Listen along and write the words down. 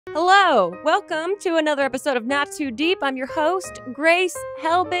Hello, welcome to another episode of Not Too Deep. I'm your host, Grace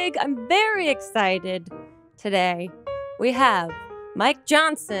Helbig. I'm very excited today. We have Mike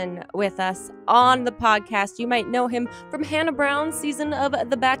Johnson with us on the podcast. You might know him from Hannah Brown's season of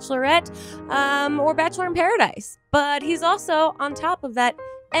The Bachelorette or Bachelor in Paradise. But he's also, on top of that,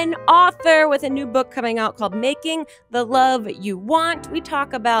 an author with a new book coming out called Making the Love You Want. We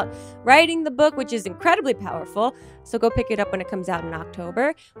talk about writing the book, which is incredibly powerful. So go pick it up when it comes out in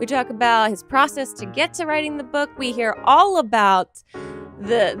October. We talk about his process to get to writing the book. We hear all about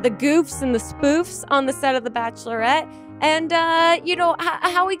the goofs and the spoofs on the set of The Bachelorette. And,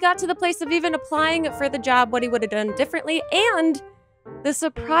 how he got to the place of even applying for the job, what he would have done differently, and the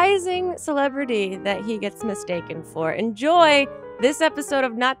surprising celebrity that he gets mistaken for. Enjoy this episode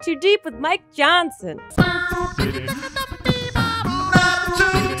of Not Too Deep with Mike Johnson. Not too deep. Not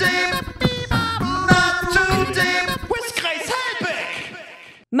too deep. With Grace Helbig.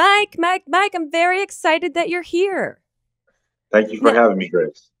 Mike, I'm very excited that you're here. Thank you for having me,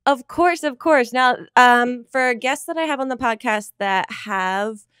 Grace. Of course. Now, for guests that I have on the podcast that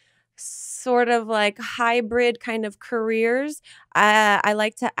have sort of like hybrid kind of careers, I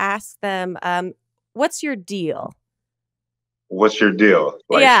like to ask them, what's your deal? What's your deal?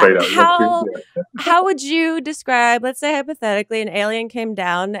 Straight up. How would you describe, let's say hypothetically, an alien came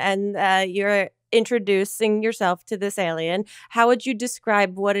down and you're introducing yourself to this alien. How would you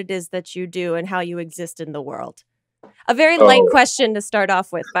describe what it is that you do and how you exist in the world? A very light question to start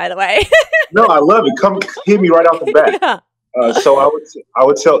off with, by the way. No, I love it. Come hit me right off the bat. Yeah. So I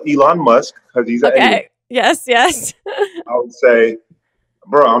would tell Elon Musk, because he's an alien. Yes. I would say,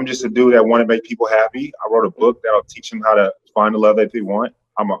 bro, I'm just a dude that want to make people happy. I wrote a book that'll teach them how to find the love that they want.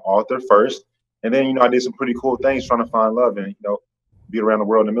 I'm an author first. And then, I did some pretty cool things trying to find love and, be around the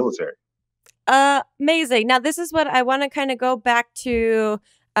world in the military. Amazing. Now, this is what I want to kind of go back to.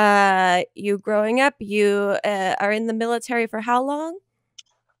 You growing up, you are in the military for how long?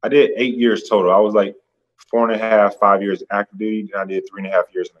 I did 8 years total. I was like 4.5, 5 years active duty. And I did 3.5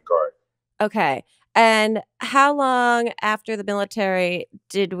 years in the Guard. Okay. And how long after the military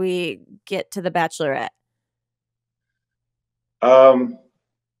did we get to The Bachelorette?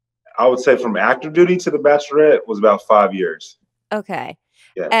 I would say from active duty to The Bachelorette was about 5 years. Okay.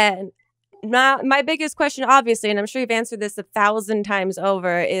 Yeah. And my biggest question, obviously, and I'm sure you've answered this 1,000 times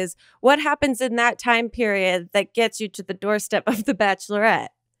over, is what happens in that time period that gets you to the doorstep of The Bachelorette?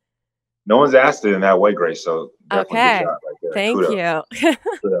 No one's asked it in that way, Grace. So definitely okay. Good job right there. Thank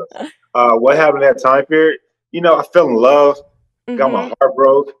you. What happened in that time period? I fell in love, got my heart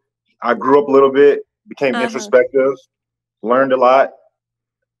broke. I grew up a little bit, became introspective, learned a lot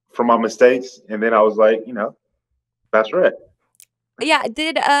from my mistakes, and then I was like, Bachelorette. Yeah.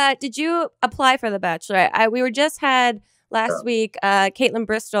 Did you apply for The Bachelorette? We were just had last week. Caitlin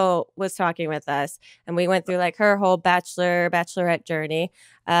Bristol was talking with us, and we went through like her whole Bachelorette journey,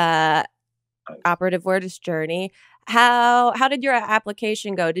 operative word is journey. How did your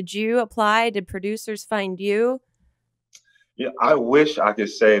application go? Did you apply? Did producers find you? Yeah, I wish I could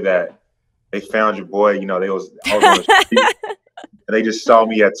say that they found your boy. I was on the street, and they just saw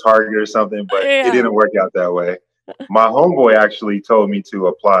me at Target or something, but it didn't work out that way. My homeboy actually told me to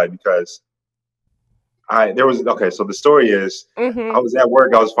apply because so the story is I was at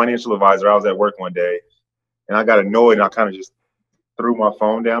work. I was financial advisor. I was at work one day and I got annoyed and I kind of just threw my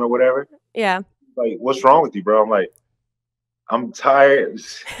phone down or whatever. Yeah. Like, what's wrong with you, bro? I'm like, I'm tired.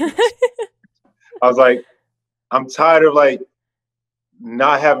 I was like, I'm tired of like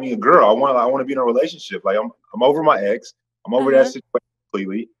not having a girl. I want to be in a relationship. Like I'm over my ex. I'm over that situation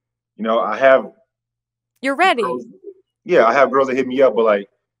completely. You're ready. I have girls that hit me up, but like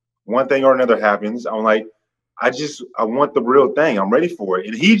one thing or another happens. I'm like, I want the real thing. I'm ready for it.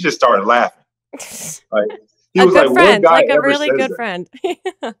 And he just started laughing. Like he was like, friend, what guy like a ever really says good that? friend.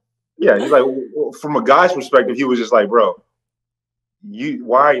 Yeah, he's like, from a guy's perspective, he was just like, bro,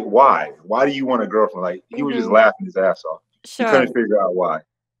 why do you want a girlfriend? Like he was just laughing his ass off. Sure. He couldn't figure out why.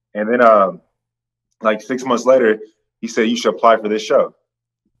 And then like 6 months later, he said you should apply for this show.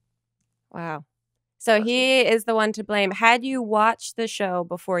 Wow. So he is the one to blame. Had you watched the show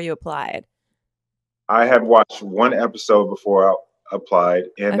before you applied? I had watched one episode before I applied,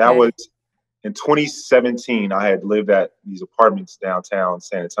 and that was in 2017. I had lived at these apartments downtown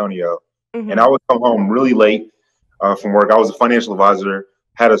San Antonio, and I would come home really late from work. I was a financial advisor,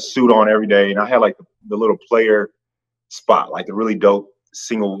 had a suit on every day, and I had like the little player spot, like the really dope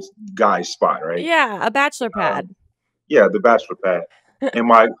single guy spot, right? Yeah, a bachelor pad. Yeah, the bachelor pad. And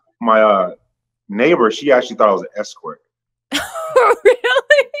my neighbor, she actually thought I was an escort. Really?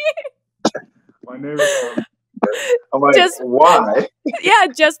 My neighbor, I'm like, Just why? yeah,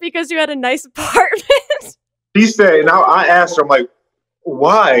 just because you had a nice apartment. She said, and I asked her, I'm like,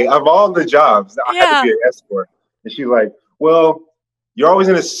 why? Of all the jobs, I had to Yeah. be an escort. And she's like, well, you're always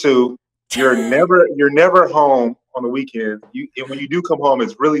in a suit. You're never home on the weekends. And when you do come home,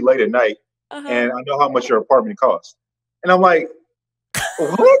 it's really late at night. Uh-huh. And I know how much your apartment costs. And I'm like,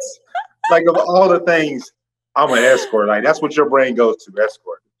 what? Like of all the things, I'm an escort. Like that's what your brain goes to,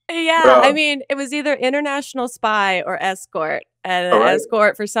 escort. But Yeah, I mean, it was either international spy or escort, and all an right,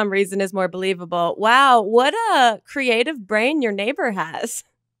 escort for some reason is more believable. Wow, what a creative brain your neighbor has.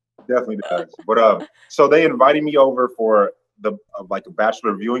 definitely does. But so they invited me over for the like a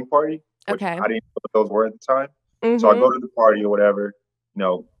bachelor viewing party, which Okay. I didn't know what those were at the time. So I Mm-hmm. go to the party or whatever,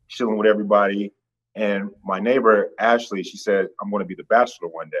 chilling with everybody. And my neighbor Ashley, she said, "I'm going to be the bachelor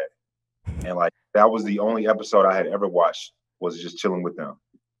one day," and like that was the only episode I had ever watched was just chilling with them.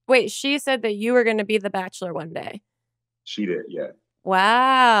 Wait, she said that you were going to be the bachelor one day. She did, yeah.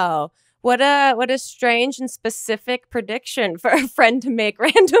 Wow. What a strange and specific prediction for a friend to make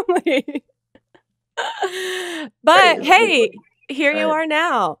randomly. But hey, here you Hey, are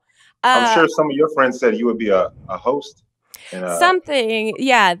now. I'm Uh sure some of your friends said you would be a host. And something,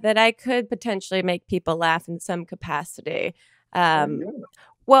 yeah, that I could potentially make people laugh in some capacity. there Um you go.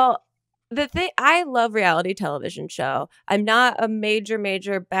 Well, the thing I love reality television show. I'm not a major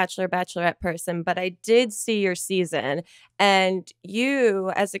bachelorette person, but I did see your season and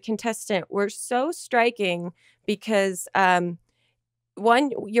you as a contestant were so striking because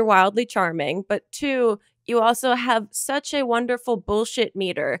one, you're wildly charming, but two, you also have such a wonderful bullshit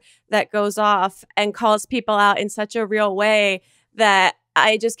meter that goes off and calls people out in such a real way that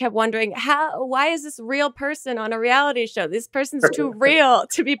I just kept wondering why is this real person on a reality show? This person's too real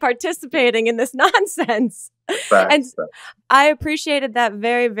to be participating in this nonsense. And Facts. I appreciated that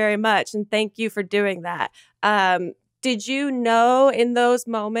very, very much. And thank you for doing that. Did you know in those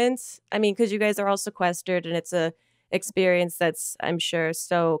moments? I mean, because you guys are all sequestered and it's a experience that's, I'm sure,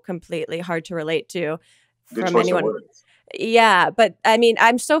 so completely hard to relate to Good from choice of anyone. words. Yeah, but I mean,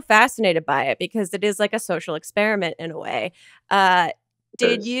 I'm so fascinated by it because it is like a social experiment in a way.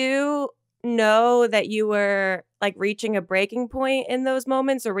 Did Yes. you know that you were like reaching a breaking point in those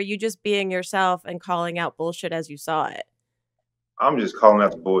moments, or were you just being yourself and calling out bullshit as you saw it? I'm just calling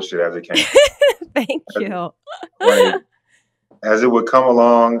out the bullshit as it came. Thank As, you. like as it would come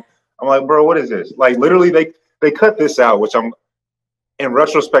along, I'm like, bro, what is this? Like literally, they cut this out, which I'm in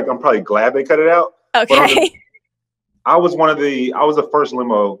retrospect, I'm probably glad they cut it out. But Okay. I was the first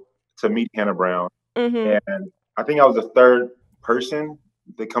limo to meet Hannah Brown, Hmm. and I think I was the third person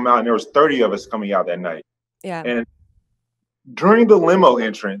to come out, and there was 30 of us coming out that night. Yeah. And during the limo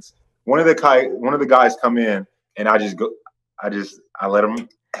entrance, one of the guys come in, and I let him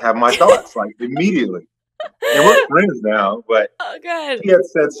have my thoughts like immediately. And we're friends now, but Oh, good. he had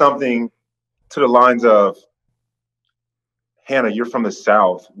said something to the lines of, "Hannah, you're from the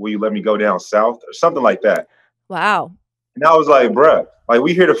South. Will you let me go down south?" or something like that. Wow. And I was like, bruh, like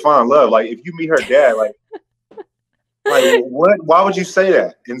we here to find love. Like if you meet her dad, like what? Why would you say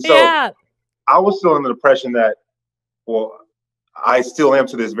that? And so Yeah. I was still under the impression that, well, I still am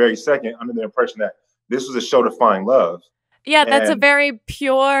to this very second under the impression that this was a show to find love. Yeah, that's a And very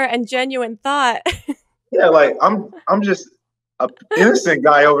pure and genuine thought. yeah, like I'm just a innocent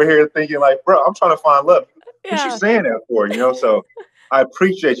guy over here thinking like, bro, I'm trying to find love. What you Yeah. saying that for? So I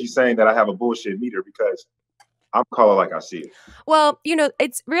appreciate you saying that I have a bullshit meter because I'm calling like I see it. Well,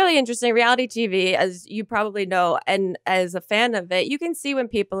 it's really interesting. Reality TV, as you probably know, and as a fan of it, you can see when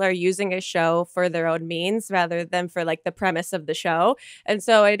people are using a show for their own means rather than for like the premise of the show. And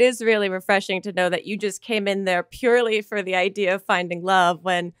so it is really refreshing to know that you just came in there purely for the idea of finding love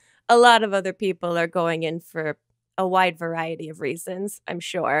when a lot of other people are going in for a wide variety of reasons, I'm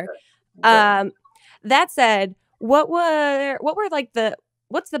sure. Okay. That said, what were like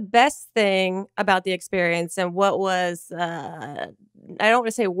what's the best thing about the experience and what was I don't want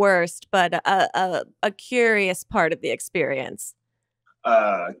to say worst, but a curious part of the experience?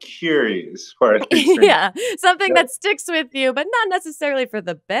 Curious for an experience. Yeah, something That- that sticks with you, but not necessarily for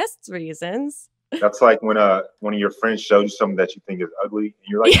the best reasons. That's like when one of your friends showed you something that you think is ugly, and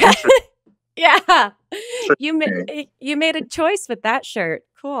you're like, Yeah, interesting. yeah. You Interesting. you made a choice with that shirt.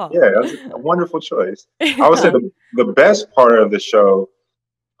 Cool. Yeah, that's a wonderful choice. I would say Yeah. the best part of the show,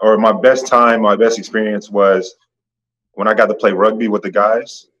 or my best time, my best experience was when I got to play rugby with the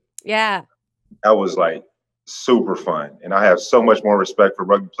guys. Yeah. That was like super fun. And I have so much more respect for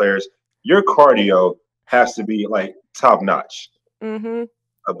rugby players. Your cardio has to be like top notch, Mm-hmm.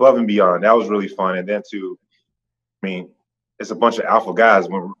 above and beyond. That was really fun. And then I mean, it's a bunch of alpha guys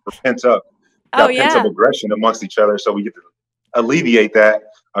when we're pent up. Oh got pent up yeah. aggression amongst each other, so we get to alleviate that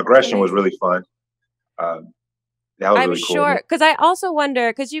aggression. Was really fun. That was I'm really cool. sure, because I also wonder,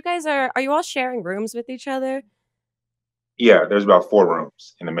 because you guys are you all sharing rooms with each other? Yeah, there's about 4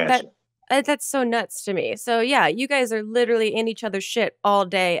 rooms in the That mansion. that's so nuts to me. So yeah, you guys are literally in each other's shit all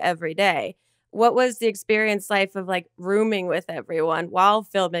day, every day. What was the experience life of like rooming with everyone while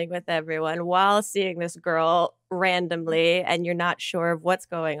filming with everyone while seeing this girl randomly and you're not sure of what's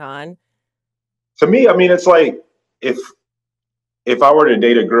going on? To me, I mean, it's like if if I were to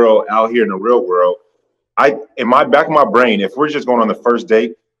date a girl out here in the real world, I in my back of my brain, if we're just going on the first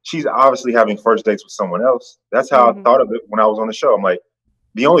date, she's obviously having first dates with someone else. That's how I Hmm. thought of it when I was on the show. I'm like,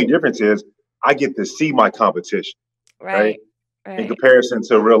 the only difference is I get to see my competition, right? Right. In Right. comparison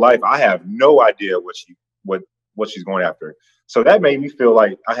to real life, I have no idea what what she's going after. So that made me feel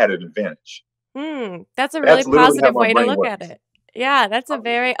like I had an advantage. That's a really That's literally how positive my way to brain look at works. it. Yeah, that's a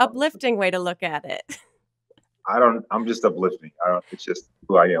very uplifting way to look at it. I don't. I'm just uplifting. I don't. It's just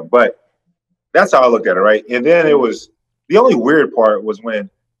who I am. But that's how I look at it, right? And then it Mhm. was the only weird part was when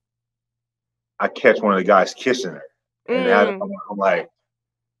I catch one of the guys kissing her, and Mm. I'm like,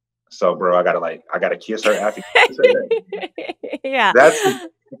 so bro, I gotta kiss her after you kiss her. Yeah. That's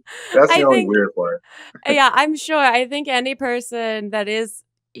that's the I only think weird part. yeah, I'm sure. I think any person that is,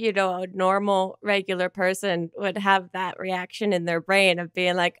 a normal, regular person would have that reaction in their brain of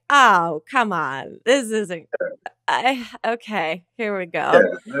being like, "Oh, come on. This isn't I okay, here we Yeah,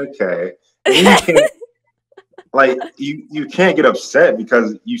 go." okay. And then you can't you can't get upset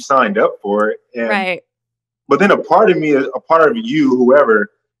because you signed up for it. And Right. but then a part of you,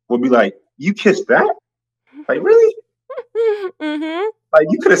 whoever, will be like, you kissed that? Like really? Mhm. Like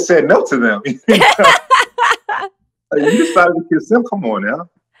you could have said no to them. Like, you decided to kiss them. Come on now.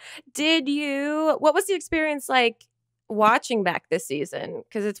 What was the experience like watching back this season?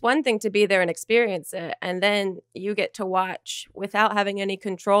 Because it's one thing to be there and experience it, and then you get to watch without having any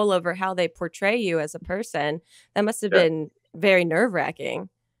control over how they portray you as a person. That must have Yeah. been very nerve-wracking.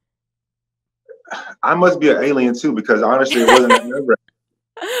 I must be an alien too, because honestly, it wasn't that nerve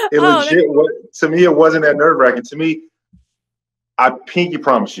wracking. It Oh, that's legit to me, it wasn't that nerve wracking. To me, I pinky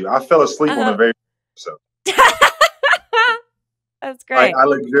promise you, I fell asleep on the uh-huh. very so That's like great. I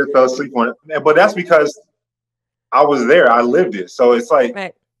legit fell asleep on it. But that's because I was there. I lived it. So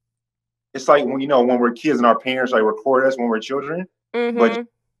Right. it's like when when we're kids and our parents like record us when we're children, but Mhm.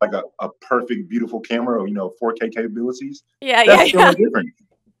 like a perfect, beautiful camera or 4K capabilities. Yeah, yeah, That's the yeah. only difference.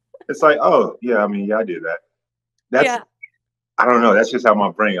 It's like, oh yeah, I mean, yeah, I did that. That's Yeah. I don't know. That's just how my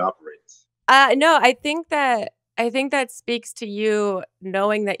brain operates. No, I think that speaks to you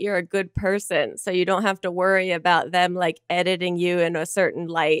knowing that you're a good person, so you don't have to worry about them, like, editing you in a certain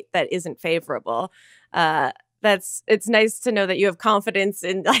light that isn't favorable. Uh, it's nice to know that you have confidence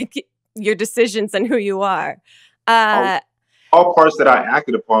in, like, your decisions and who you are. All, Uh, all parts that I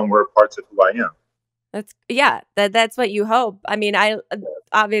acted upon were parts of who I am. that's what you hope. I mean,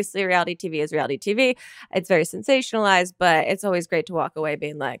 obviously reality TV is reality TV. It's very sensationalized, but it's always great to walk away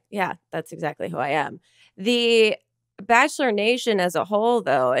being like, yeah, that's exactly who I am. The Bachelor Nation as a whole,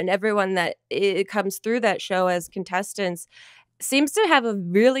 though, and everyone that it comes through that show as contestants seems to have a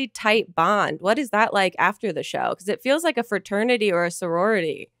really tight bond. What is that like after the show? Because it feels like a fraternity or a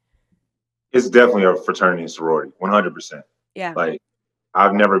sorority. It's definitely a fraternity and sorority, 100%. Yeah. Like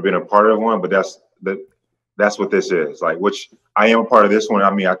I've never been a part of one, but that's what this is. Like, which I am a part of this one.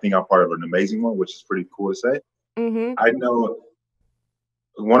 I mean, I think I'm part of an amazing one, which is pretty cool to say. Mm-hmm. I know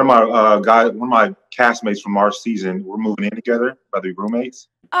one of my castmates from our season, we're moving in together, about to be roommates.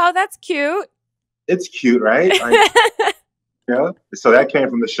 Oh, that's cute. It's cute, right? Like, so that came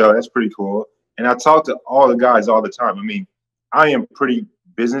from the show. That's pretty cool. And I talk to all the guys all the time. I mean, I am pretty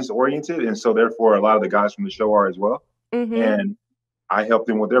business oriented, and so therefore a lot of the guys from the show are as well. Mm-hmm. And I help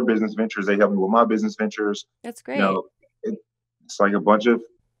them with their business ventures. They help me with my business ventures. That's You great. know, it, it's like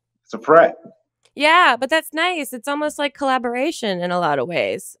it's a frat. Yeah, but that's nice. It's almost like collaboration in a lot of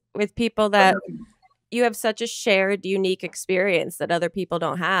ways with people that you have such a shared, unique experience that other people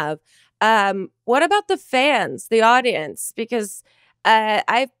don't have. What about the fans, the audience? Because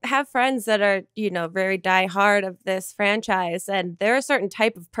I have friends that are, very diehard of this franchise, and they're a certain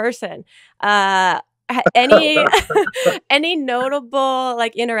type of person. Any any notable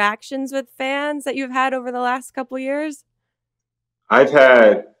like interactions with fans that you've had over the last couple years? I've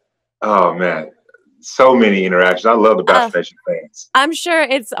had, oh man, so many interactions. I love the Uh, Bachelor Nation fans. I'm sure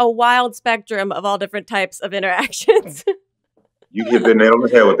it's a wild spectrum of all different types of interactions. You hit the nail on the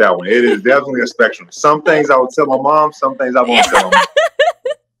head with that one. It is definitely a spectrum. Some things I would tell my mom, some things I won't tell them.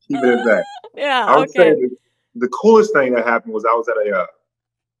 Keep it at that. I Yeah, would say okay. the coolest thing that happened was I was at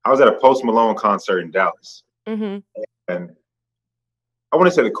I was at a Post Malone concert in Dallas. Mm-hmm. And I want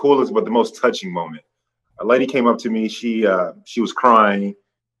to say the coolest, but the most touching moment. A lady came up to me. She was crying.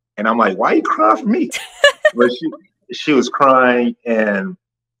 And I'm like, why are you crying for me? But she was crying, and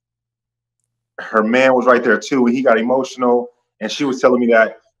her man was right there too. And he got emotional. And she was telling me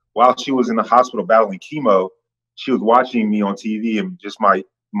that while she was in the hospital battling chemo, she was watching me on TV, and just my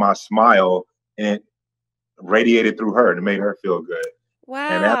smile, and it radiated through her, and it made her feel good.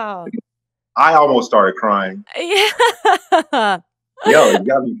 And Wow. I almost started crying. Yeah. Yo, you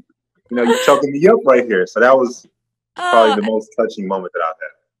got me, you're choking me up right here. So that was probably the most touching moment that I've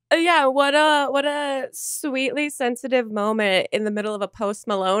had. Yeah, what a sweetly sensitive moment in the middle of a Post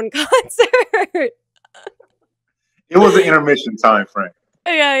Malone concert. It was an intermission time frame.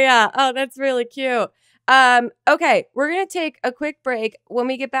 Yeah. Oh, that's really cute. Okay, we're gonna take a quick break. When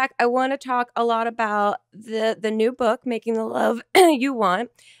we get back, I want to talk a lot about the new book, Making the Love You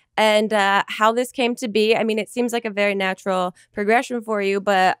Want, and how this came to be. I mean, it seems like a very natural progression for you,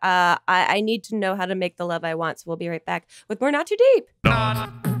 but I need to know how to make the love I want. So we'll be right back with more Not Too Deep.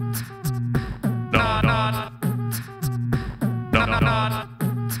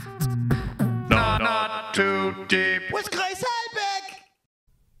 Not too deep. With Grace Helbig.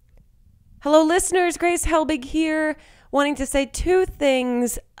 Hello, listeners. Grace Helbig here, wanting to say two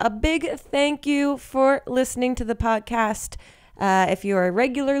things. A big thank you for listening to the podcast. If you're a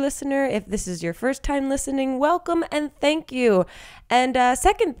regular listener, if this is your first time listening, welcome and thank you. And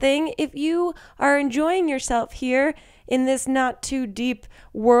second thing, if you are enjoying yourself here in this not too deep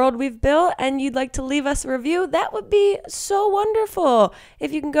world we've built and you'd like to leave us a review, that would be so wonderful.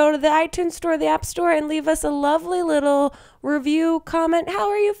 If you can go to the iTunes store, the App Store, and leave us a lovely little review, comment. How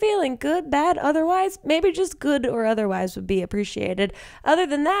are you feeling? Good, bad, otherwise? Maybe just good or otherwise would be appreciated. Other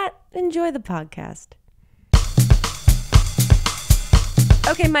than that, enjoy the podcast.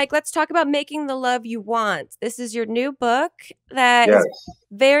 Okay, Mike, let's talk about Making the Love You Want. This is your new book that is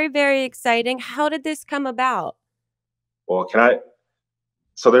very, very exciting. How did this come about? Well,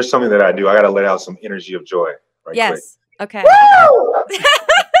 so there's something that I do. I got to let out some energy of joy. Right yes. quick. Okay. Woo!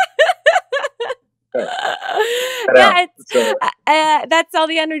 That's all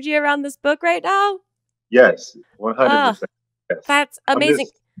the energy around this book right now? Yes, 100%. Yes. That's amazing.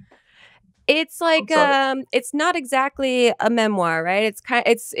 It's like it's not exactly a memoir, right?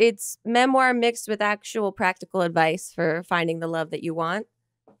 It's memoir mixed with actual practical advice for finding the love that you want.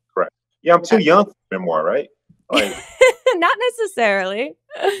 Correct. Yeah, I'm too young for memoir, right? Like, not necessarily.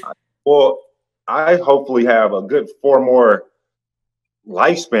 Well, I hopefully have a good 4 more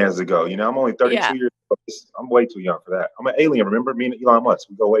lifespans to go. I'm only 32 years old. I'm way too young for that. I'm an alien. Remember me and Elon Musk?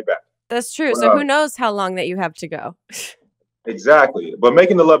 We go way back. That's true. So who knows how long that you have to go? Exactly. But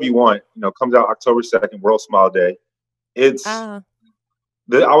Making the Love You Want, comes out October 2nd, World Smile Day. It's I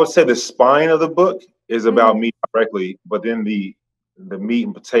would say the spine of the book is about me directly, but then the meat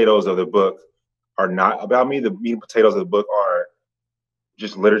and potatoes of the book are not about me. The meat and potatoes of the book are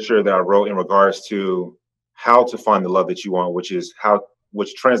just literature that I wrote in regards to how to find the love that you want, which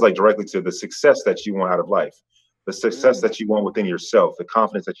translates directly to the success that you want out of life, the success that you want within yourself, the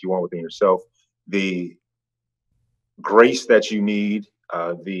confidence that you want within yourself, the grace that you need,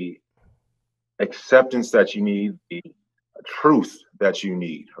 the acceptance that you need, the truth that you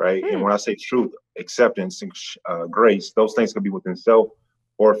need, right? And when I say truth, acceptance, and grace, those things can be within self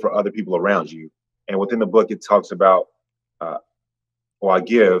or for other people around you. And within the book, it talks about, I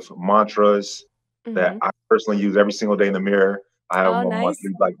give mantras that I personally use every single day in the mirror. I have them on my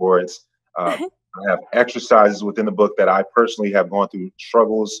 3 blackboards. I have exercises within the book that I personally have gone through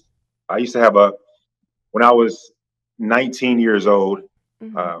struggles. I used to have when I was 19 years old,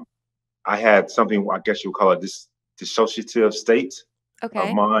 I had something, I guess you would call it this dissociative state of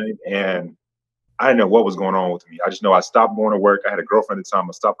mind. And I didn't know what was going on with me. I just know I stopped going to work. I had a girlfriend at the time.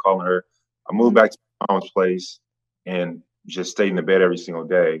 I stopped calling her. I moved back to my mom's place and just stayed in the bed every single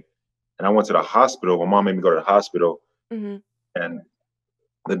day. And I went to the hospital. My mom made me go to the hospital. And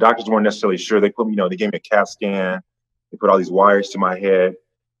the doctors weren't necessarily sure. They put me, they gave me a CAT scan. They put all these wires to my head.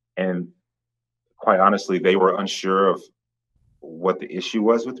 And quite honestly, they were unsure of what the issue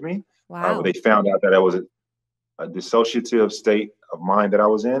was with me. Wow. But they found out that I was a dissociative state of mind that I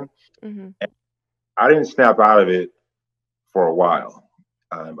was in. And I didn't snap out of it for a while.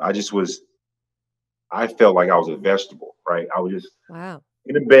 I felt like I was a vegetable, right? I was just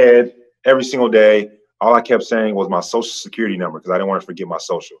in the bed every single day. All I kept saying was my social security number because I didn't want to forget my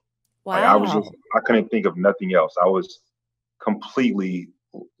social. Wow. Like I couldn't think of nothing else. I was completely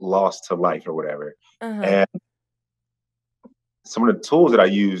lost to life or whatever. And some of the tools that I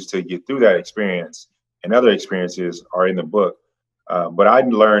used to get through that experience and other experiences are in the book. But I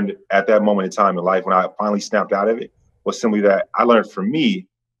learned at that moment in time in life when I finally snapped out of it was simply that I learned for me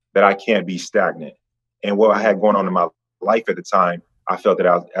that I can't be stagnant. And what I had going on in my life at the time, I felt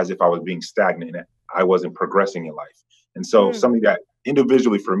that as if I was being stagnant and I wasn't progressing in life. And so something that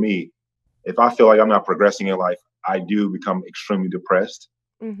individually for me, if I feel like I'm not progressing in life, I do become extremely depressed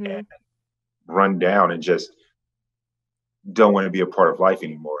and run down and just don't want to be a part of life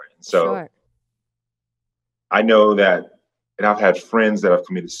anymore. And so I know that, and I've had friends that have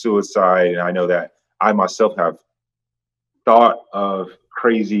committed suicide, and I know that I myself have thought of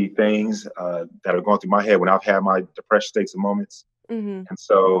crazy things that are going through my head when I've had my depression states and moments. And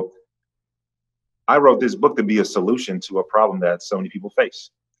so I wrote this book to be a solution to a problem that so many people face.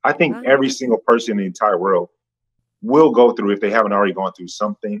 I think every single person in the entire world will go through, if they haven't already gone through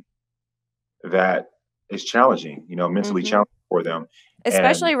something that is challenging, mentally challenging for them.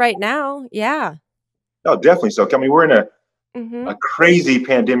 Especially right now. Yeah. No, definitely so. I mean, we're in a crazy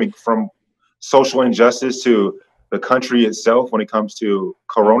pandemic, from social injustice to the country itself when it comes to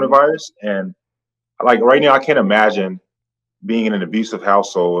coronavirus. And like right now, I can't imagine being in an abusive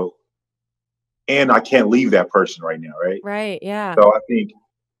household and I can't leave that person right now. Right. Right. Yeah. So I think,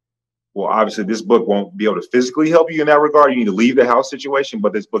 well, obviously this book won't be able to physically help you in that regard. You need to leave the house situation,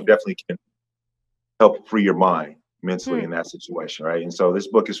 but this book definitely can help free your mind mentally in that situation. Right. And so this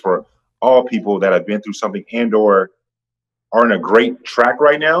book is for all people that have been through something and or are in a great track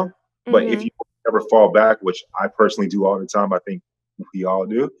right now. But if you ever fall back, which I personally do all the time, I think we all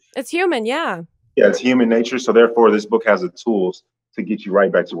do. It's human. Yeah. Yeah, it's human nature. So therefore, this book has the tools to get you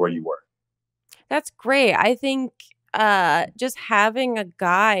right back to where you were. That's great. I think just having a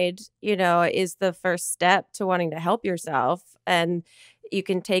guide, is the first step to wanting to help yourself. And you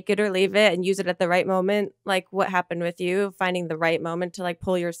can take it or leave it and use it at the right moment. Like what happened with you, finding the right moment to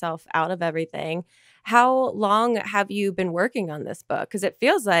pull yourself out of everything. How long have you been working on this book? Because it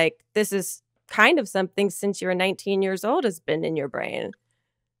feels like this is kind of something since you were 19 years old has been in your brain.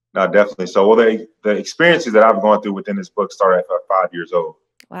 No, definitely. So, well, the experiences that I've gone through within this book started at 5 years old.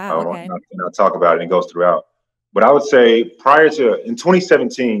 Wow. Okay. And I talk about it and it goes throughout. But I would say in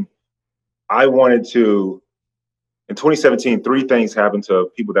 2017, in 2017, three things happened to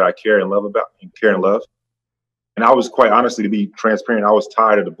people that I care and love about and care and love. And I was, quite honestly, to be transparent, I was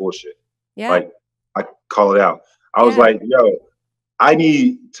tired of the bullshit. Yeah. Like, I call it out. I was like, yo, I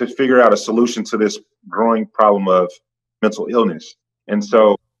need to figure out a solution to this growing problem of mental illness. And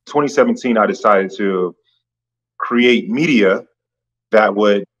so 2017, I decided to create media that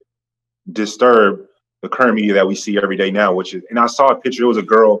would disturb the current media that we see every day now, and I saw a picture. It was a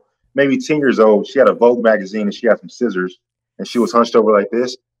girl, maybe 10 years old. She had a Vogue magazine and she had some scissors and she was hunched over like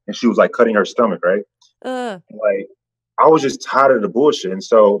this and she was cutting her stomach, right? I was just tired of the bullshit. And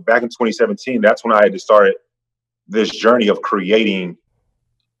so back in 2017, that's when I had to start this journey of creating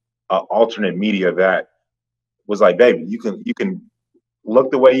alternate media that was like, baby, you can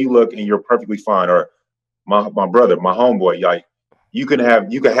look the way you look and you're perfectly fine. Or my brother, my homeboy, you could have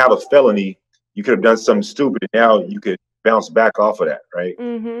a felony, you could have done something stupid, and now you could bounce back off of that, right?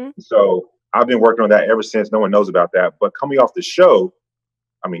 So I've been working on that ever since. No one knows about that. But coming off the show,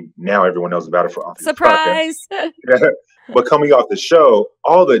 I mean, now everyone knows about it for surprise. But coming off the show,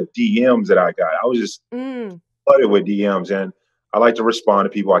 all the DMs that I got, I was just flooded with DMs, and I like to respond to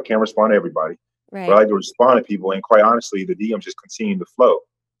people. I can't respond to everybody, but I like to respond to people. And quite honestly, the DMs just continued to flow.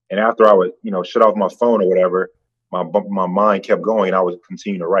 And after I would, shut off my phone or whatever, my mind kept going, and I would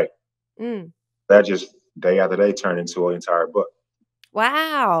continue to write. That just day after day turned into an entire book.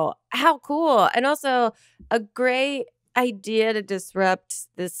 Wow, how cool! And also a great idea to disrupt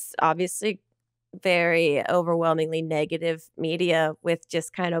this obviously very overwhelmingly negative media with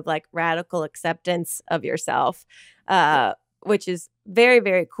just kind of radical acceptance of yourself, which is very,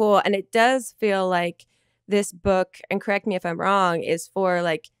 very cool. And it does feel like this book, and correct me if I'm wrong, is for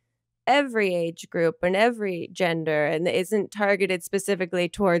every age group and every gender, and isn't targeted specifically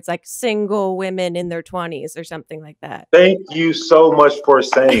towards single women in their 20s or something like that. Thank you so much for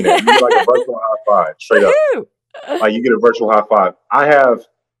saying that. You get a virtual high five, straight up. You get a virtual high five. I have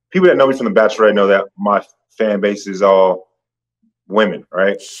people that know me from The Bachelorette know that my fan base is all women,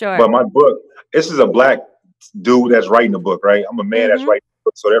 right? Sure. But my book, this is a black dude that's writing the book, right? I'm a man that's writing the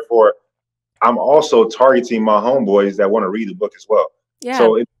book. So therefore, I'm also targeting my homeboys that want to read the book as well. Yeah.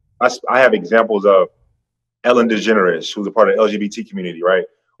 So I have examples of Ellen DeGeneres, who's a part of the LGBT community, right?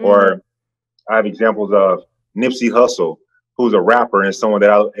 Or I have examples of Nipsey Hussle, who's a rapper and someone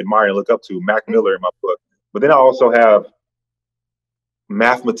that I admire and look up to, Mac Miller in my book. But then I also have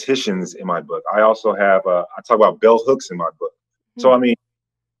mathematicians in my book. I also have, I talk about bell hooks in my book. So, I mean,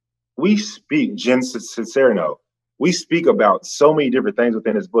 we speak, Jen Cicerino, we speak about so many different things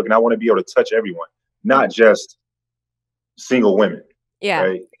within this book, and I want to be able to touch everyone, not just single women. Yeah.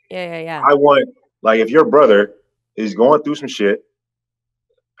 Right? Yeah. I want, like, if your brother is going through some shit,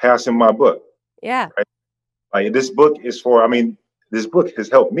 pass him my book. Yeah. Right? Like, this book is for, I mean, this book has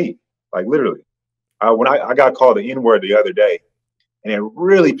helped me, like, literally. When I got called the N-word the other day, and it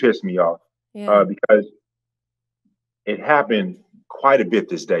really pissed me off because it happened quite a bit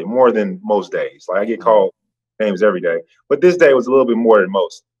this day, more than most days. Like, I get called names every day, but this day was a little bit more than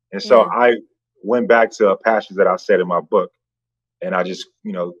most. And so I went back to a passage that I said in my book, and I just,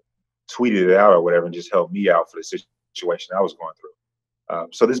 tweeted it out or whatever, and just helped me out for the situation I was going through.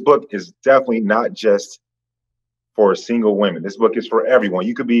 So this book is definitely not just for single women. This book is for everyone.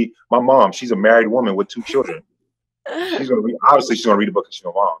 You could be my mom. She's a married woman with 2 children. She's gonna read. Obviously, she's gonna read the book because she's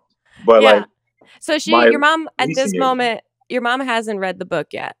my mom. But like, so your mom at this moment, your mom hasn't read the book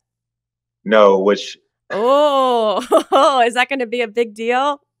yet. No, which. Oh, is that going to be a big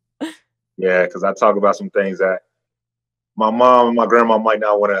deal? Yeah, because I talk about some things that my mom and my grandma might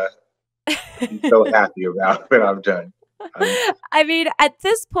not want to be so happy about that I've done. I mean, at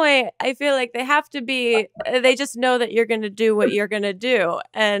this point, I feel like they have to be. They just know that you're going to do what you're going to do,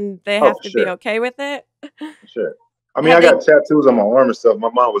 and they have to be okay with it. Sure. I mean, I got tattoos on my arm and stuff. My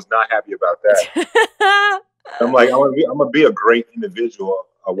mom was not happy about that. I'm like, I'm gonna be a great individual,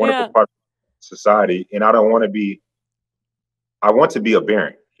 a wonderful part of society, and I don't want to be. I want to be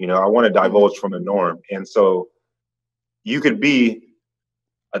aberrant. I want to divulge from the norm, and so you could be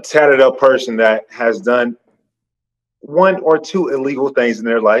a tatted up person that has done 1 or 2 illegal things in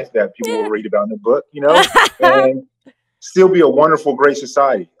their life that people will read about in the book, and still be a wonderful, great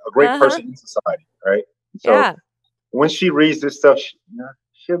society, a great person in society, right? So when she reads this stuff,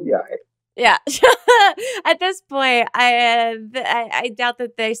 she'll be all right. Yeah. At this point, I doubt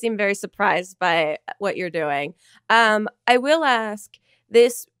that they seem very surprised by what you're doing. I will ask,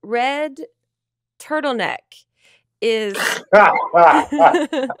 this red turtleneck is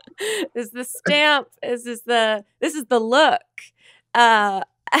the stamp, this is the look. How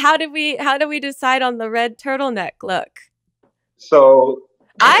do we decide on the red turtleneck look? So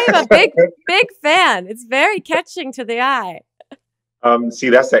I am a big fan. It's very catching to the eye. See,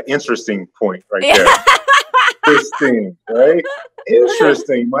 that's that interesting point right there. Interesting, right?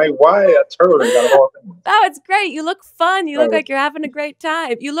 Interesting. Why a turtleneck got all things? Oh, it's great. You look fun. You look like you're having a great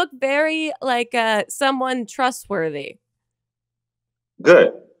time. You look very like someone trustworthy.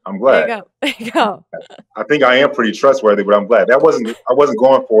 Good. I'm glad. There you go. I think I am pretty trustworthy, but I'm glad. I wasn't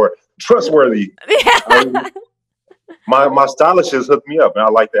going for trustworthy. Yeah. My stylist just hooked me up, and I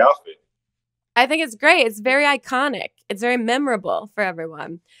like the outfit. I think it's great. It's very iconic. It's very memorable for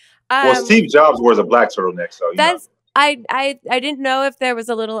everyone. Well, Steve Jobs wears a black turtleneck, so I didn't know if there was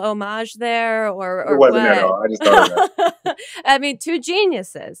a little homage there or it wasn't at all. I just thought of that. I mean, 2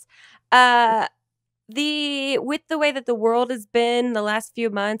 geniuses. With the way that the world has been the last few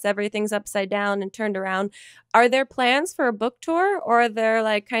months, everything's upside down and turned around. Are there plans for a book tour, or are there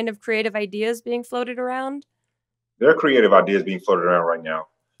like kind of creative ideas being floated around? There are creative ideas being floated around right now.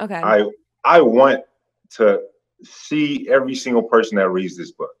 Okay. I want to see every single person that reads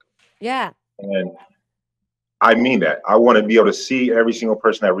this book. Yeah. And I mean that. I want to be able to see every single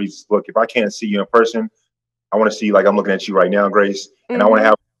person that reads this book. If I can't see you in person, I want to see, like I'm looking at you right now, Grace. And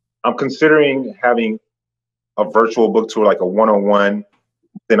I'm considering having a virtual book tour, like a 1-on-1,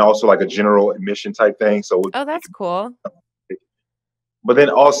 then also like a general admission type thing. So that's cool. But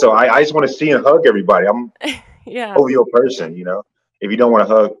then also, I just want to see and hug everybody. I'm a jovial person, If you don't want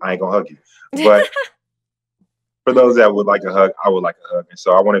to hug, I ain't gonna hug you. But for those that would like a hug, I would like a hug. And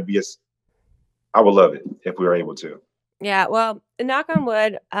so I want to be I would love it if we were able to. Yeah, well, knock on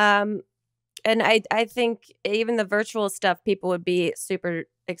wood. And I think even the virtual stuff people would be super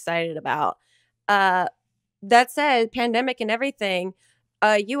excited about. That said, pandemic and everything,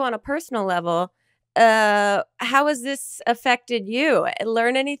 you on a personal level, how has this affected you?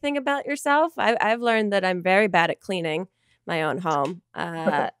 Learn anything about yourself? I've learned that I'm very bad at cleaning my own home.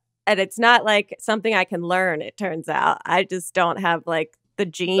 And it's not like something I can learn, it turns out. I just don't have like the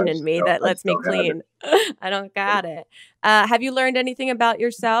gene in me that lets me clean. I don't got it. Have you learned anything about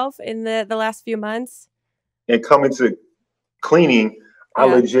yourself in the last few months? And coming to cleaning, I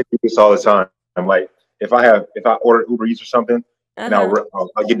legit do this all the time. I'm like, if I order Uber Eats or something, and I'll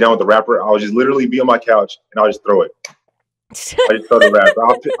get done with the wrapper, I'll just literally be on my couch and I'll just throw it. I just throw the wrapper.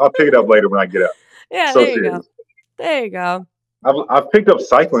 I'll pick it up later when I get up. Yeah, so there you go. There you go. I've picked up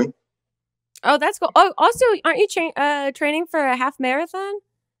cycling. Oh, that's cool. Oh, also, aren't you training for a half marathon?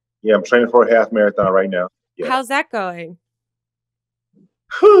 Yeah, I'm training for a half marathon right now. Yeah. How's that going?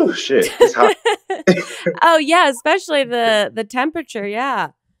 Whew, shit, it's hot. Oh yeah, especially the temperature. Yeah.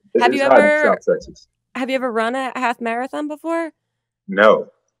 Have you It's hot in ever South Texas. run a half marathon before? No,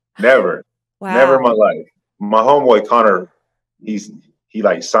 never, never in Wow. my life. My homeboy Connor, he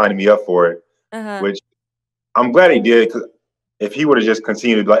like signed me up for it, Uh-huh. which I'm glad he did. Because if he would have just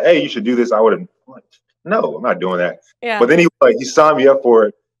continued to be like, "Hey, you should do this," I would have like, "No, I'm not doing that." Yeah. But then he signed me up for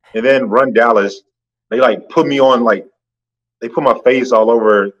it, and then Run Dallas, they like put me on like they put my face all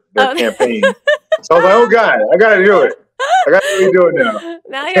over their campaign. So I was like, "Oh God, I got to do it. I got to really do it now.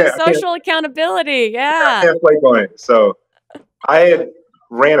 Now I you have can't, I can't, social accountability. I Yeah. can't flake on it." So I had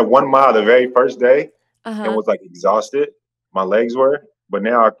ran a 1 mile the very first day and Uh-huh. was like exhausted. My legs were, but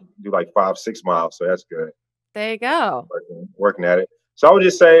now I can do like 5, 6 miles. So that's good. There you go. Working at it. So I would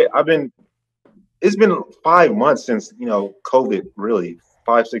just say it's been 5 months since, COVID, really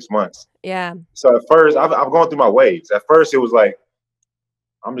 5, 6 months. Yeah. So at first I've gone through my waves. At first it was like,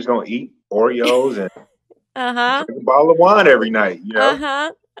 I'm just going to eat Oreos and Uh-huh. drink a bottle of wine every night,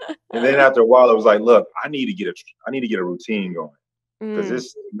 Uh-huh. And then after a while it was like, look, I need to get a routine going. Because Mm.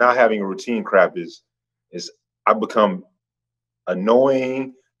 this not having a routine crap is I've become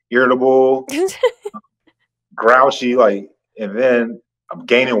annoying, irritable, grouchy, and then I'm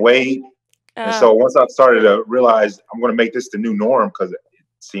gaining weight. And so once I started to realize I'm going to make this the new norm, because it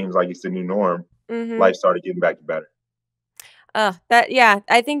seems like it's the new norm, life started getting back to better.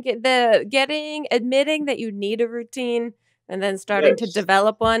 I think admitting that you need a routine and then starting to Yes.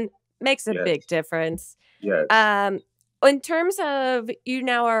 develop one makes a Yes. big difference. Yes. In terms of you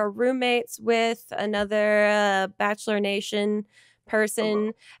now are roommates with another Bachelor Nation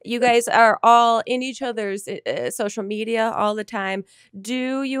person, you guys are all in each other's social media all the time.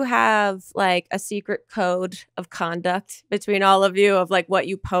 Do you have like a secret code of conduct between all of you of like what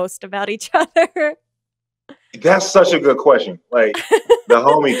you post about each other? That's such a good question. Like the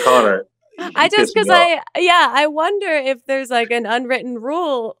homie Connor, I wonder if there's like an unwritten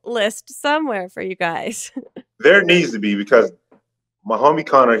rule list somewhere for you guys. There needs to be, because my homie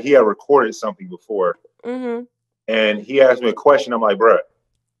Connor, he had recorded something before, and he asked me a question. I'm like, bro,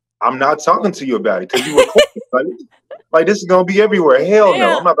 I'm not talking to you about it because you recorded. like this is gonna be everywhere. Hell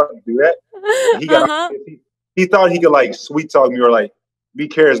no, I'm not about to do that. And he thought he could like sweet talk me or like be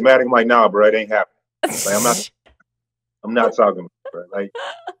charismatic. I'm like, nah, bro, it ain't happening. Like, I'm not talking, bro. Like,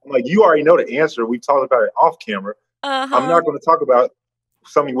 I'm like, you already know the answer. We talked about it off camera. I'm not going to talk about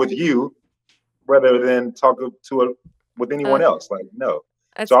something with you rather than talk with anyone else. Like, no.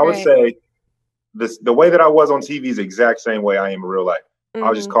 So I would say the way that I was on TV is the exact same way I am in real life.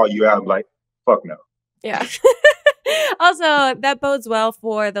 I'll just call you out and be like, fuck no. Yeah. Also, that bodes well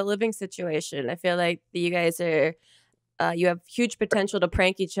for the living situation. I feel like you guys are, you have huge potential to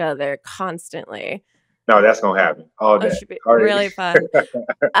prank each other constantly. No, that's going to happen all day. It should be really fun.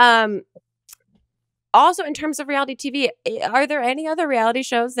 Also, in terms of reality TV, are there any other reality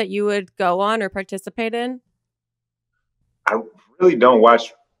shows that you would go on or participate in? I really don't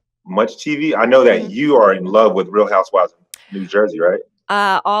watch much TV. I know that you are in love with Real Housewives of New Jersey, right?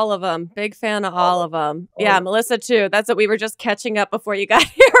 All of them. Big fan of all of them. Yeah, Melissa too. That's what we were just catching up before you got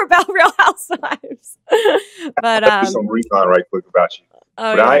here about Real Housewives. But I'll do some recon right quick about you.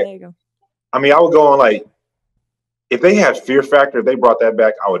 Oh, yeah, there you go. I mean, I would go on like, if they had Fear Factor, if they brought that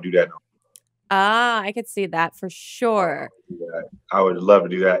back, I would do that. I could see that for sure. I would love to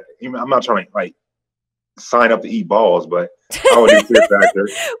do that. I'm not trying to like sign up to eat balls, but I would do Fear Factor.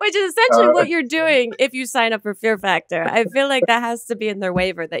 Which is essentially what you're doing if you sign up for Fear Factor. I feel like that has to be in their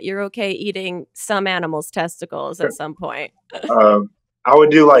waiver that you're okay eating some animals' testicles at some point. I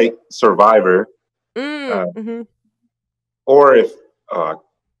would do like Survivor. Or if,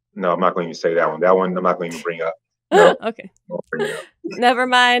 no, I'm not going to say that one. That one I'm not going to even bring up. No. Okay. Never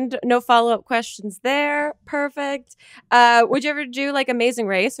mind. No follow-up questions there. Perfect. Would you ever do like Amazing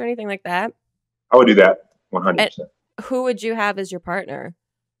Race or anything like that? I would do that 100%. And who would you have as your partner?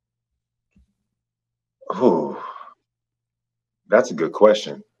 Ooh, that's a good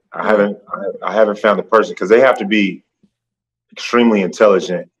question. I haven't found the person, because they have to be extremely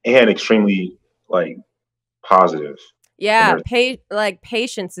intelligent and extremely like positive. Yeah,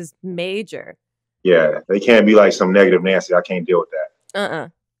 patience is major. Yeah, they can't be like some negative Nancy. I can't deal with that.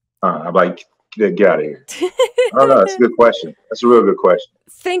 I'm like, get out of here. I don't know. That's a good question. That's a real good question.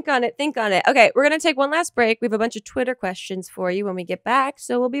 Think on it. Okay, we're going to take one last break. We have a bunch of Twitter questions for you when we get back.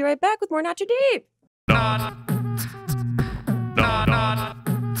 So we'll be right back with more Not Too Deep. Not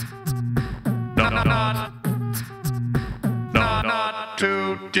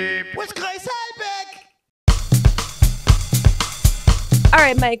too deep with Grace Helbig. All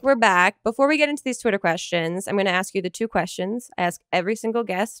right, Mike, we're back. Before we get into these Twitter questions, I'm going to ask you the 2 questions I ask every single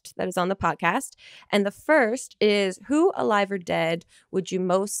guest that is on the podcast. And the first is, who, alive or dead, would you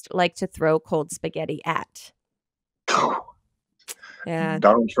most like to throw cold spaghetti at? Yeah.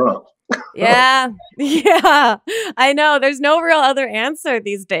 Donald Trump. Yeah. Yeah. I know. There's no real other answer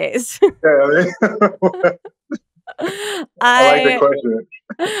these days. I like the question.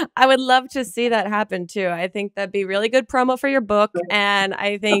 I would love to see that happen too. I think that'd be really good promo for your book, and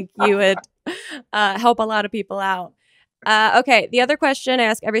I think you would help a lot of people out. Okay, the other question I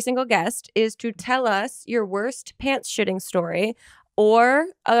ask every single guest is to tell us your worst pants shitting story, or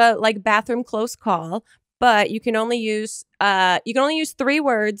like bathroom close call. But you can only use 3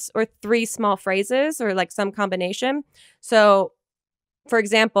 words or 3 small phrases, or like some combination. So, for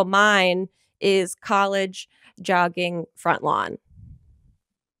example, mine is college jogging front lawn.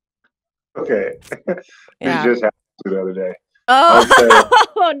 Okay. Yeah. This just happened the other day.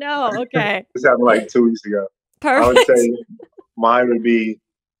 Oh no. Okay. This happened like 2 weeks ago. Perfect. I would say mine would be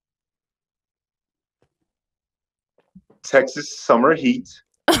Texas summer heat.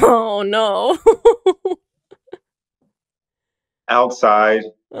 Oh no. Outside,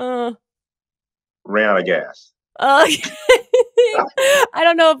 ran out of gas. I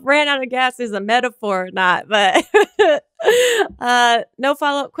don't know if ran out of gas is a metaphor or not, but no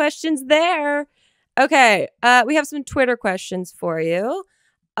follow-up questions there. Okay, we have some Twitter questions for you.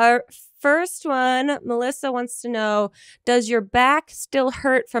 Our first one, Melissa wants to know, does your back still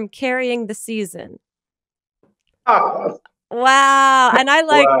hurt from carrying the season? Wow. And I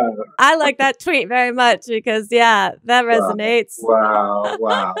like that tweet very much because, yeah, that resonates.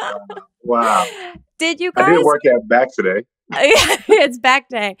 Wow. Did you guys? I did work at back today. It's back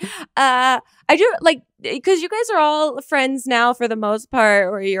day. I do like, because you guys are all friends now for the most part,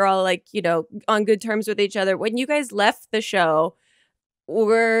 or you're all like, you know, on good terms with each other. When you guys left the show,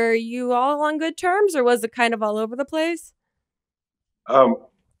 were you all on good terms, or was it kind of all over the place? As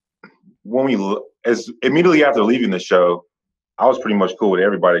immediately after leaving the show, I was pretty much cool with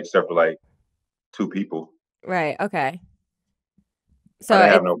everybody except for like 2 people. Right. Okay. So I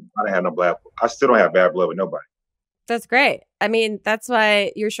didn't have no bad. I still don't have bad blood with nobody. That's great. I mean, that's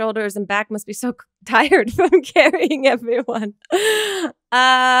why your shoulders and back must be so tired from carrying everyone. Okay.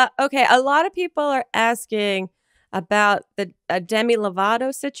 A lot of people are asking about the Demi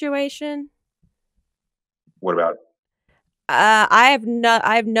Lovato situation. What about it? I have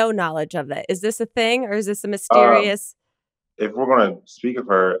no knowledge of that. Is this a thing, or is this a mysterious? If we're going to speak of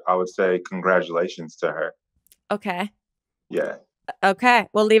her, I would say congratulations to her. Okay. Yeah. Okay.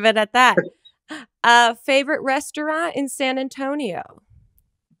 We'll leave it at that. Favorite restaurant in San Antonio?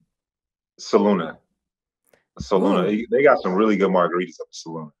 Saluna. Ooh. They got some really good margaritas up at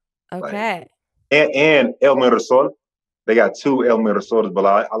Saluna. Okay. And El Mirasol. They got 2 El Mirasols, but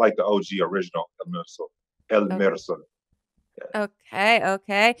I like the OG original El Mirasol. El Mirasol. Yeah.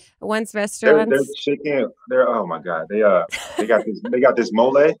 Okay. Once restaurants. Their chicken. Oh my god. They got this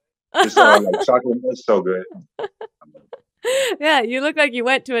mole. This like chocolate. It's so good. Yeah, you look like you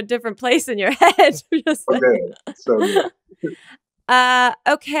went to a different place in your head. So good.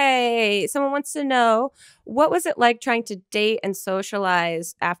 Okay. Someone wants to know, what was it like trying to date and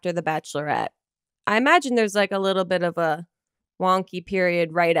socialize after the Bachelorette? I imagine there's like a little bit of a wonky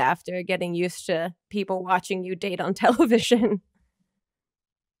period right after, getting used to people watching you date on television.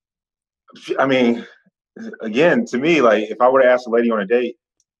 I mean, again, to me, like if I were to ask a lady on a date,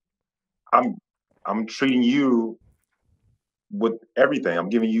 I'm treating you with everything. I'm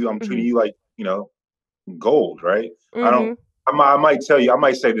treating you like, you know, gold, right? Mm-hmm. I might tell you, I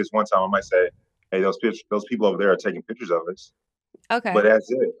might say this one time, I might say, hey, those people over there are taking pictures of us. Okay. But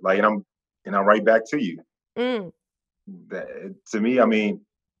that's it. Like, and I'm right back to you. To me, I mean,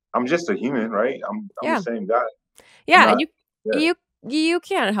 I'm just a human, right? I'm the same guy. Yeah, you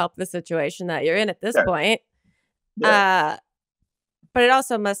can't help the situation that you're in at this point. Yeah. But it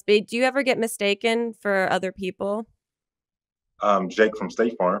also must be, do you ever get mistaken for other people? Jake from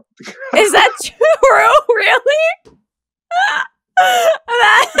State Farm. Is that true? Really?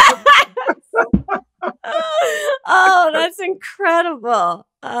 Oh, that's incredible.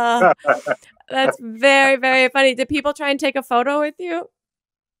 That's very, very funny. Did people try and take a photo with you?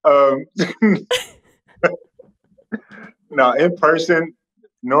 No,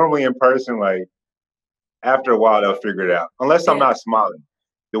 normally in person, like after a while they'll figure it out. Unless I'm not smiling.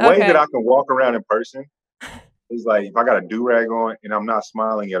 The way that I can walk around in person is like if I got a do-rag on and I'm not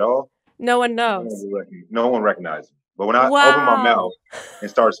smiling at all. No one knows. No one recognizes me. But when I open my mouth and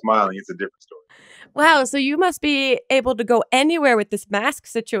start smiling, it's a different story. Wow, so you must be able to go anywhere with this mask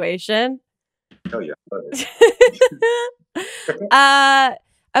situation. Hell yeah.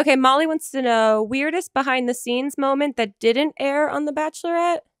 Okay, Molly wants to know weirdest behind the scenes moment that didn't air on The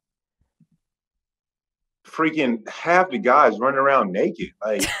Bachelorette. Freaking half the guys running around naked,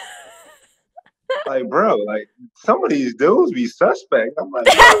 like bro, like some of these dudes be suspect. I'm like,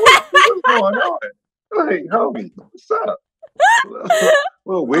 bro, what's going on? Like, homie, what's up?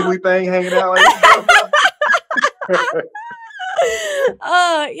 Little wiggly thing hanging out.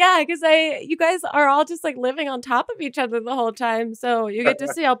 Oh yeah, because you guys are all just like living on top of each other the whole time, so you get to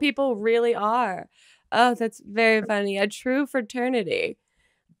see how people really are. Oh, that's very funny. A true fraternity.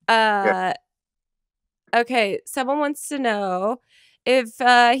 Yeah. Okay, someone wants to know if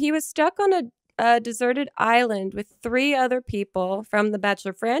he was stuck on a deserted island with 3 other people from the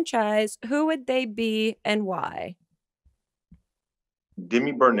Bachelor franchise, who would they be and why?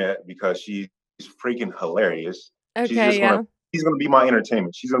 Demi Burnett, because she's freaking hilarious. Okay, yeah. She's gonna be my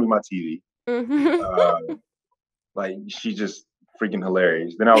entertainment. She's gonna be my TV. Mm-hmm. Like she's just freaking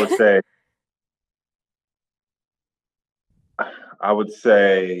hilarious. Then I would say,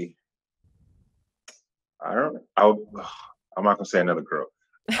 I'm not gonna say another girl.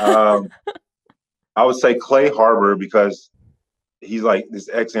 I would say Clay Harbor because he's like this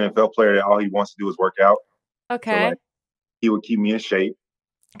ex NFL player that all he wants to do is work out. Okay. So like he would keep me in shape.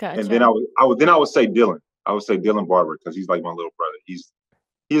 Gotcha. And then I would say Dylan. I would say Dylan Barber because he's like my little brother. He's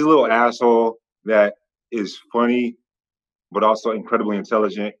a little asshole that is funny, but also incredibly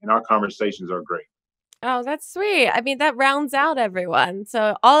intelligent, and our conversations are great. Oh, that's sweet. I mean, that rounds out everyone.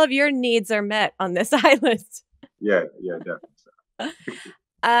 So all of your needs are met on this island. Yeah, definitely.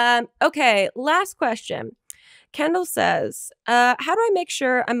 Okay, last question. Kendall says, how do I make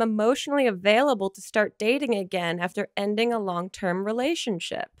sure I'm emotionally available to start dating again after ending a long-term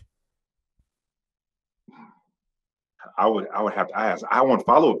relationship? I would have to ask. I want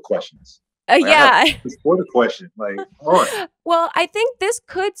follow-up questions. Yeah. For the question, like, well, I think this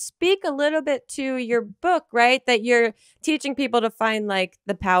could speak a little bit to your book, right? That you're teaching people to find like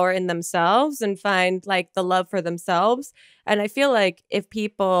the power in themselves and find like the love for themselves. And I feel like if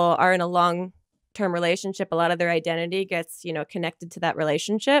people are in a long-term relationship, a lot of their identity gets, connected to that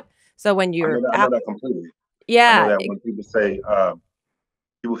relationship. So when you're, I know that completely. Yeah, I know that when people say,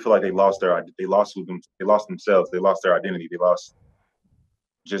 people feel like they lost themselves, they lost their identity, they lost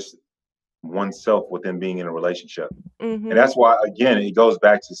just oneself within being in a relationship. Mm-hmm. And that's why, again, it goes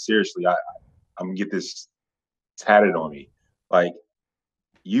back to seriously, I'm gonna get this tatted on me. Like,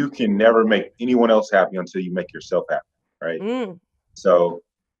 you can never make anyone else happy until you make yourself happy, right? So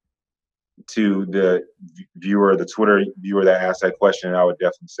to the Twitter viewer that asked that question, I would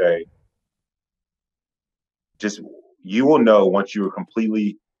definitely say, just you will know once you are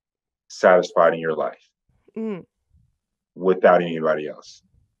completely satisfied in your life without anybody else.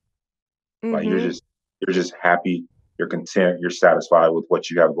 Like you're just happy, you're content, you're satisfied with what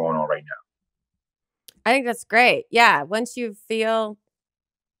you have going on right now. I think that's great. Yeah, once you feel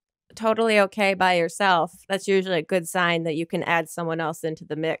totally okay by yourself, that's usually a good sign that you can add someone else into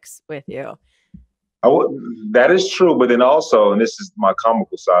the mix with you. That is true, but then also, and this is my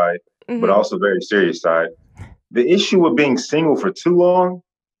comical side, but also very serious side, the issue with being single for too long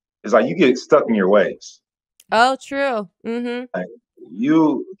is like you get stuck in your ways. Oh, true. Like,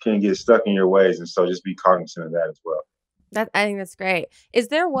 you can get stuck in your ways, and so just be cognizant of that as well. I think that's great. Is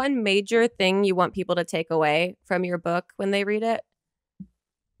there one major thing you want people to take away from your book when they read it?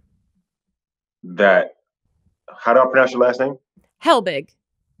 How do I pronounce your last name? Helbig.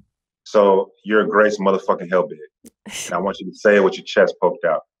 So you're a Grace motherfucking Helbig. And I want you to say it with your chest poked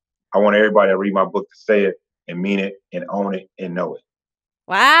out. I want everybody that read my book to say it and mean it and own it and know it.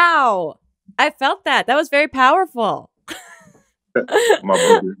 Wow. I felt that. That was very powerful.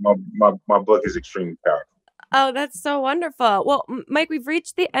 my book is extremely powerful. Oh, that's so wonderful. Well, Mike, we've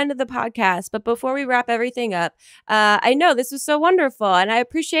reached the end of the podcast, but before we wrap everything up, I know this was so wonderful and I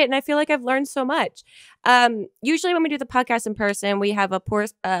appreciate it and I feel like I've learned so much. Usually when we do the podcast in person, we have a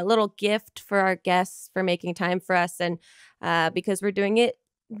little gift for our guests for making time for us. And because we're doing it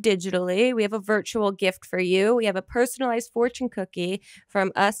digitally, we have a virtual gift for you. We have a personalized fortune cookie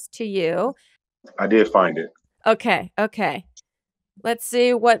from us to you. I did find it. Okay. Let's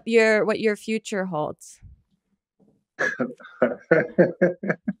see what your future holds.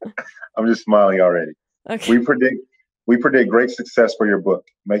 I'm just smiling already. Okay. We predict great success for your book,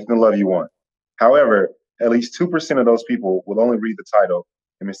 Making the Love You Want. However, at least 2% of those people will only read the title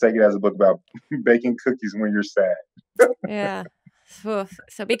and mistake it as a book about baking cookies when you're sad. Yeah.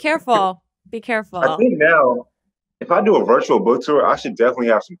 So be careful. Be careful. I think now, if I do a virtual book tour, I should definitely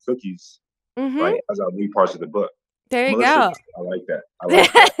have some cookies, right, as I read parts of the book. There you Melissa, go. I like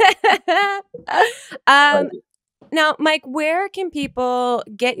that. Now, Mike, where can people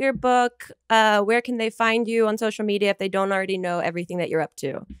get your book? Where can they find you on social media if they don't already know everything that you're up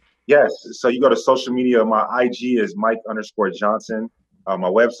to? Yes. So you go to social media. My IG is Mike_Johnson. My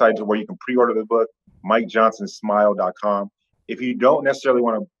website is where you can pre-order the book, MikeJohnsonSmile.com. If you don't necessarily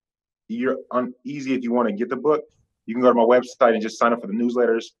want to, you're uneasy if you want to get the book, you can go to my website and just sign up for the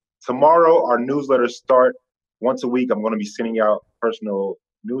newsletters. Tomorrow, our newsletters start once a week. I'm going to be sending out personal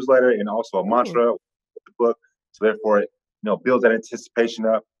newsletter and also a mantra with the book. So therefore, it builds that anticipation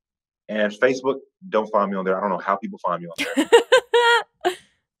up. And Facebook, don't find me on there. I don't know how people find me on there.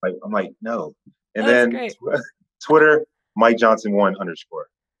 I'm like, no. And That's then great. Twitter, Mike_Johnson1_.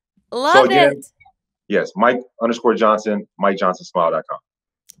 Love So again, it. yes, Mike_Johnson, MikeJohnsonSmile.com.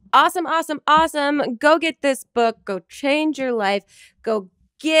 Awesome, awesome, awesome. Go get this book. Go change your life. Go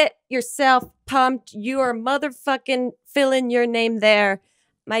get yourself pumped. You are motherfucking filling your name there.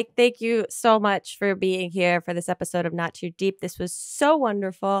 Mike, thank you so much for being here for this episode of Not Too Deep. This was so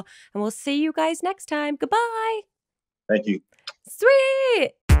wonderful. And we'll see you guys next time. Goodbye. Thank you.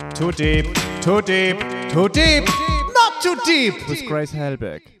 Sweet. Too deep, too deep, too deep, not too deep with Grace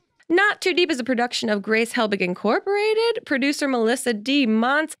Helbig. Not Too Deep is a production of Grace Helbig Incorporated, producer Melissa D.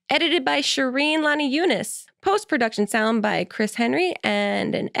 Montz, edited by Shireen Lani Yunus, post-production sound by Chris Henry,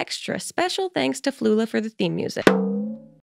 and an extra special thanks to Flula for the theme music.